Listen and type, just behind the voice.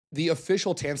The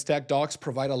official TanStack docs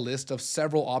provide a list of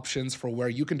several options for where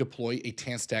you can deploy a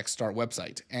TanStack Start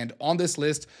website. And on this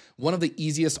list, one of the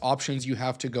easiest options you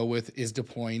have to go with is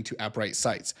deploying to Appwrite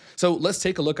Sites. So let's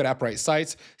take a look at Appwrite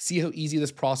Sites, see how easy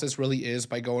this process really is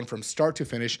by going from start to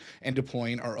finish and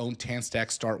deploying our own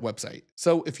TanStack Start website.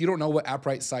 So if you don't know what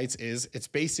Appwrite Sites is, it's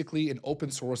basically an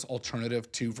open source alternative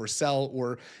to Vercel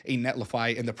or a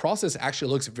Netlify, and the process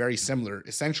actually looks very similar.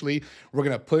 Essentially, we're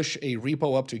going to push a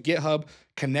repo up to GitHub,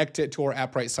 connect it to our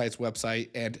Appwrite Sites website,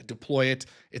 and deploy it.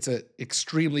 It's an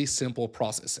extremely simple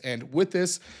process. And with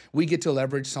this, we get to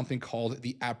leverage something called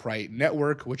the Appwrite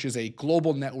Network, which is a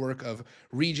global network of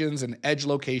regions and edge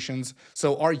locations.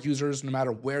 So our users, no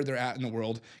matter where they're at in the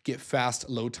world, get fast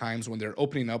load times when they're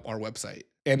opening up our website.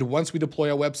 And once we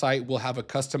deploy a website, we'll have a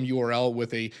custom URL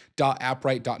with a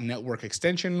 .appwrite.network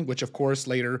extension, which of course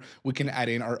later we can add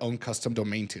in our own custom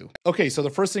domain to. Okay, so the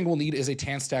first thing we'll need is a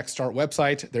TanStack Start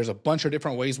website. There's a bunch of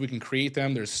different ways we can create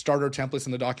them. There's starter templates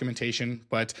in the documentation,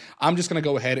 but I'm just gonna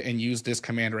go ahead and use this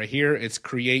command right here. It's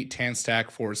create tanstack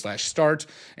 /start,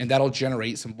 and that'll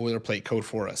generate some boilerplate code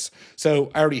for us. So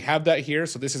I already have that here.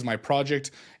 So this is my project.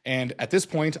 And at this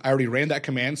point, I already ran that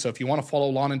command. So if you want to follow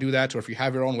along and do that, or if you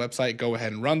have your own website, go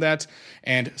ahead and run that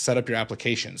and set up your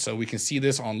application. So we can see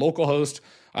this on localhost.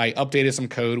 I updated some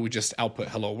code. We just output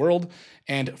hello world.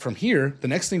 And from here, the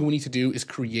next thing we need to do is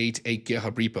create a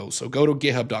GitHub repo. So go to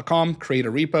github.com, create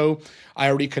a repo. I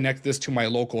already connect this to my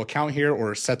local account here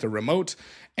or set the remote.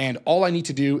 And all I need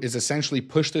to do is essentially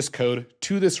push this code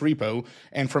to this repo.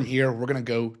 And from here, we're going to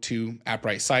go to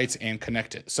Appwrite Sites and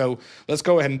connect it. So let's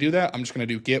go ahead and do that. I'm just going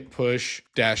to do git push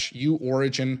 -u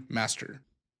origin master.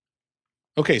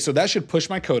 Okay, so that should push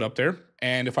my code up there.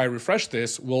 And if I refresh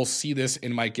this, we'll see this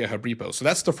in my GitHub repo. So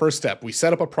that's the first step. We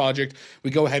set up a project,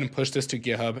 we go ahead and push this to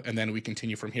GitHub, and then we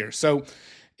continue from here. So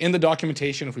in the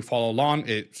documentation, if we follow along,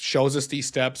 it shows us these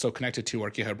steps. So connect it to our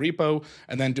GitHub repo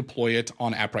and then deploy it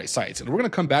on Appwrite Sites. And we're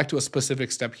going to come back to a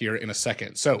specific step here in a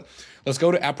second. So let's go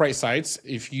to Appwrite Sites.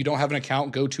 If you don't have an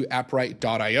account, go to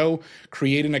appwrite.io,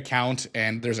 create an account,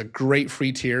 and there's a great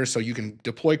free tier. So you can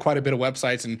deploy quite a bit of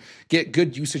websites and get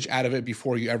good usage out of it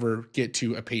before you ever get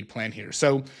to a paid plan here.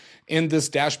 So in this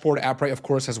dashboard, Appwrite, of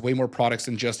course, has way more products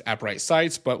than just Appwrite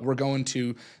Sites, but we're going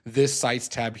to this Sites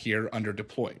tab here under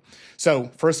Deploy. So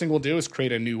first thing we'll do is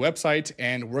create a new website,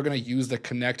 and we're going to use the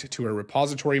connect to a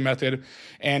repository method.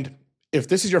 And if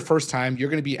this is your first time, you're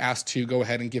going to be asked to go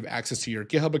ahead and give access to your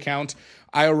GitHub account.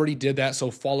 I already did that,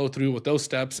 so follow through with those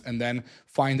steps and then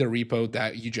find the repo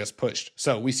that you just pushed.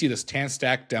 So we see this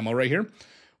TanStack demo right here.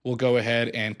 We'll go ahead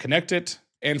and connect it.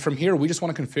 And from here, we just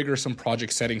want to configure some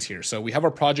project settings here. So we have our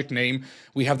project name,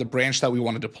 we have the branch that we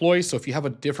want to deploy. So if you have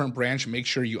a different branch, make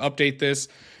sure you update this.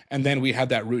 And then we have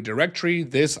that root directory.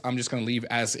 This I'm just going to leave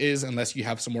as is unless you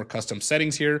have some more custom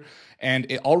settings here. And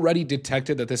it already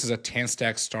detected that this is a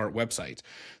TanStack Start website.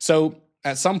 So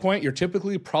at some point, you're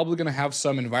typically probably going to have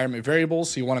some environment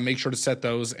variables, so you want to make sure to set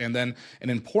those. And then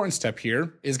an important step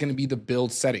here is going to be the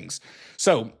build settings.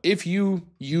 So if you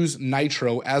use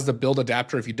Nitro as the build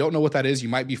adapter, if you don't know what that is, you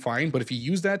might be fine. But if you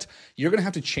use that, you're going to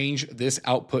have to change this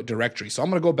output directory. So I'm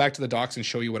going to go back to the docs and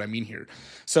show you what I mean here.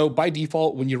 So by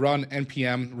default, when you run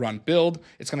npm run build,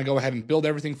 it's going to go ahead and build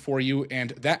everything for you.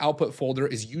 And that output folder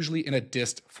is usually in a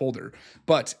dist folder.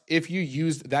 But if you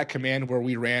used that command where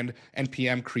we ran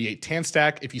npm create TanStack,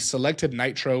 if you selected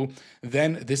Nitro,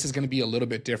 then this is going to be a little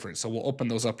bit different. So we'll open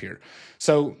those up here.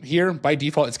 So here by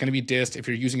default, it's going to be dist. If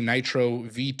you're using Nitro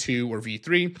v2 or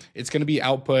v3, it's going to be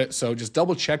output. So just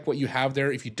double check what you have there.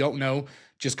 If you don't know,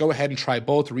 just go ahead and try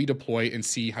both, redeploy, and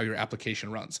see how your application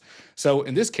runs. So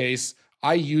in this case,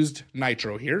 I used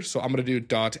Nitro here. So I'm going to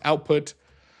do .output.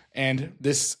 And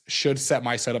this should set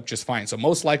my setup just fine. So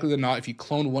most likely than not, if you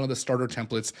clone one of the starter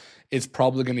templates, it's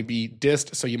probably going to be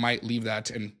dist. So you might leave that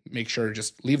and make sure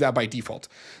just leave that by default.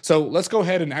 So let's go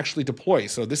ahead and actually deploy.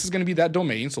 So this is going to be that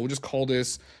domain. So we'll just call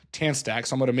this TanStack.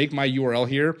 So I'm going to make my URL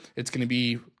here. It's going to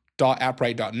be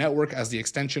 .appwrite.network as the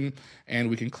extension, and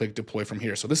we can click deploy from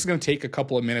here. So this is going to take a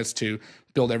couple of minutes to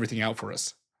build everything out for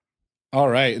us. All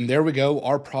right, and there we go.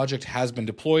 Our project has been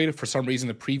deployed. For some reason,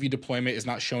 the preview deployment is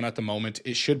not shown at the moment.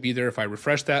 It should be there if I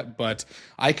refresh that, but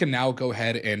I can now go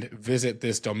ahead and visit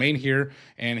this domain here.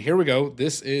 And here we go.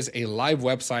 This is a live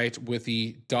website with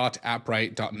the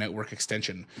 .appwrite.network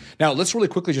extension. Now, let's really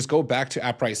quickly just go back to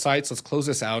Appwrite Sites. Let's close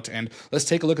this out, and let's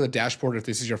take a look at the dashboard if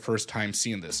this is your first time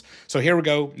seeing this. So here we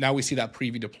go. Now we see that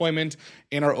preview deployment.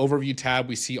 In our overview tab,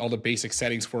 we see all the basic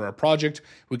settings for our project.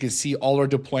 We can see all our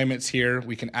deployments here.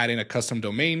 We can add in a custom custom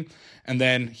domain. And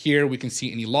then here we can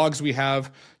see any logs we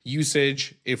have,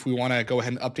 usage. If we want to go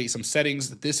ahead and update some settings,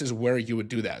 this is where you would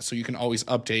do that. So you can always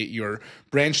update your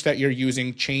branch that you're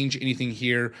using, change anything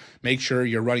here, make sure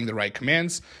you're running the right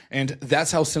commands. And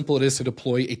that's how simple it is to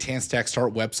deploy a TanStack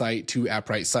Start website to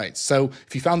Appwrite Sites. So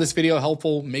if you found this video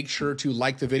helpful, make sure to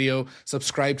like the video,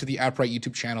 subscribe to the Appwrite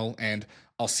YouTube channel, and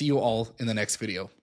I'll see you all in the next video.